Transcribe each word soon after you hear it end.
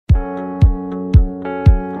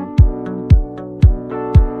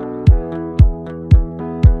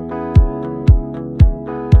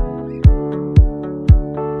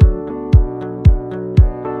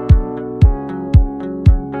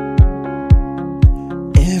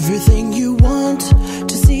Everything you want,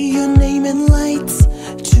 to see your name in lights,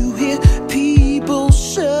 to hear people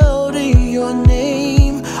shouting your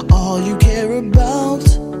name. All you care about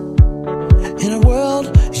in a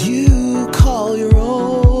world you call your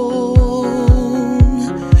own.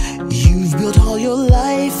 You've built all your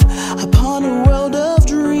life upon a world of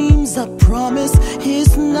dreams. I promise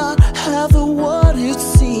it's not half of what it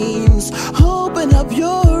seems. Open up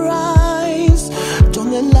your eyes, don't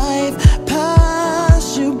let life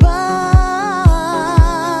pass you by.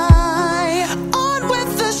 On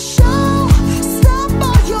with the show, stop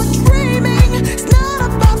all your dreaming. It's not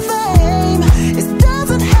about fame, it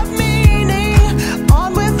doesn't have meaning.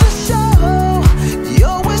 On with the show,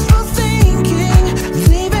 your wishful thinking,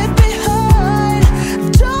 leave it behind.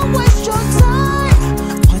 Don't waste your time.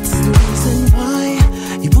 What's the reason why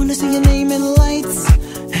you wanna see your name in lights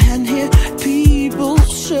and hear people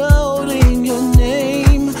shouting your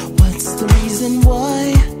name? What's the reason why?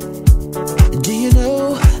 Do you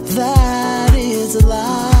know that is a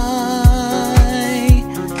lie?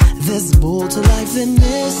 There's more to life than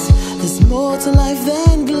this, there's more to life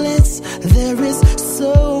than glitz. There is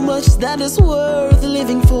so much that is worth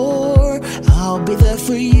living for. I'll be there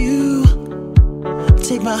for you.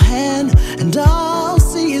 Take my hand and I'll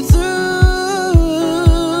see you through.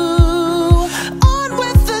 On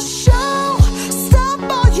with the show, stop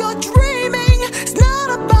all your dreaming. It's not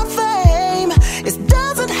about fame, it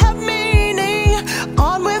doesn't have meaning.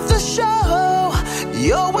 On with the show,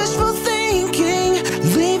 your wishful thinking,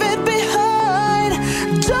 leave it behind.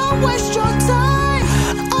 Don't waste your time.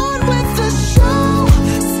 On with the show,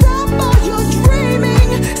 stop all your dreaming.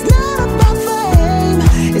 It's not about fame,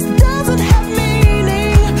 it doesn't have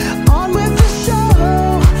meaning. On with the show,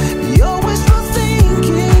 your wishful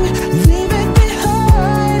thinking, leave it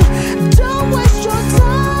behind. Don't waste your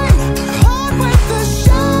time. On with the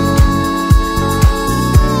show,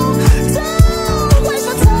 don't waste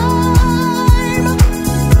your time.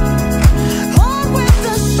 On with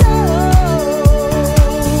the show,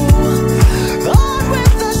 on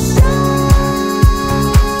with the show.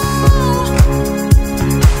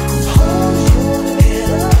 Hold your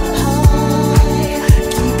head up high,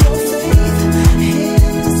 keep your faith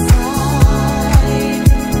in the sky.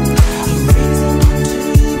 Reason to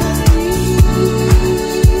believe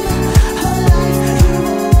a life you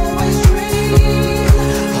always dreamed.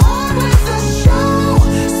 On with the show,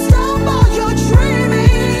 stop all your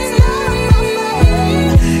dreaming. It's not about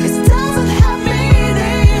fame, it doesn't have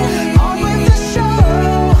meaning. On with the show,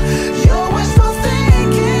 your wishful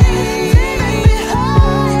thinking, leave it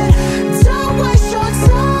behind. Don't waste your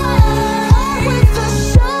time. On with the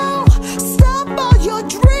show, stop all your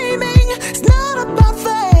dreaming. It's not about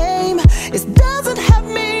fame, it doesn't have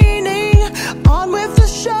meaning. On with the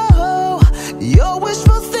show, your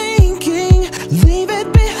wishful thinking, leave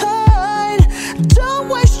it behind. Don't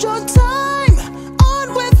waste your time.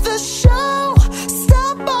 On with the show,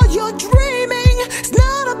 stop all your dreaming. It's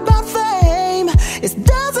not about fame, it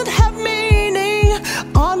doesn't have meaning.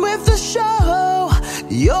 On with the show,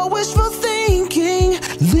 your wishful thinking,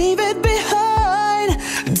 leave it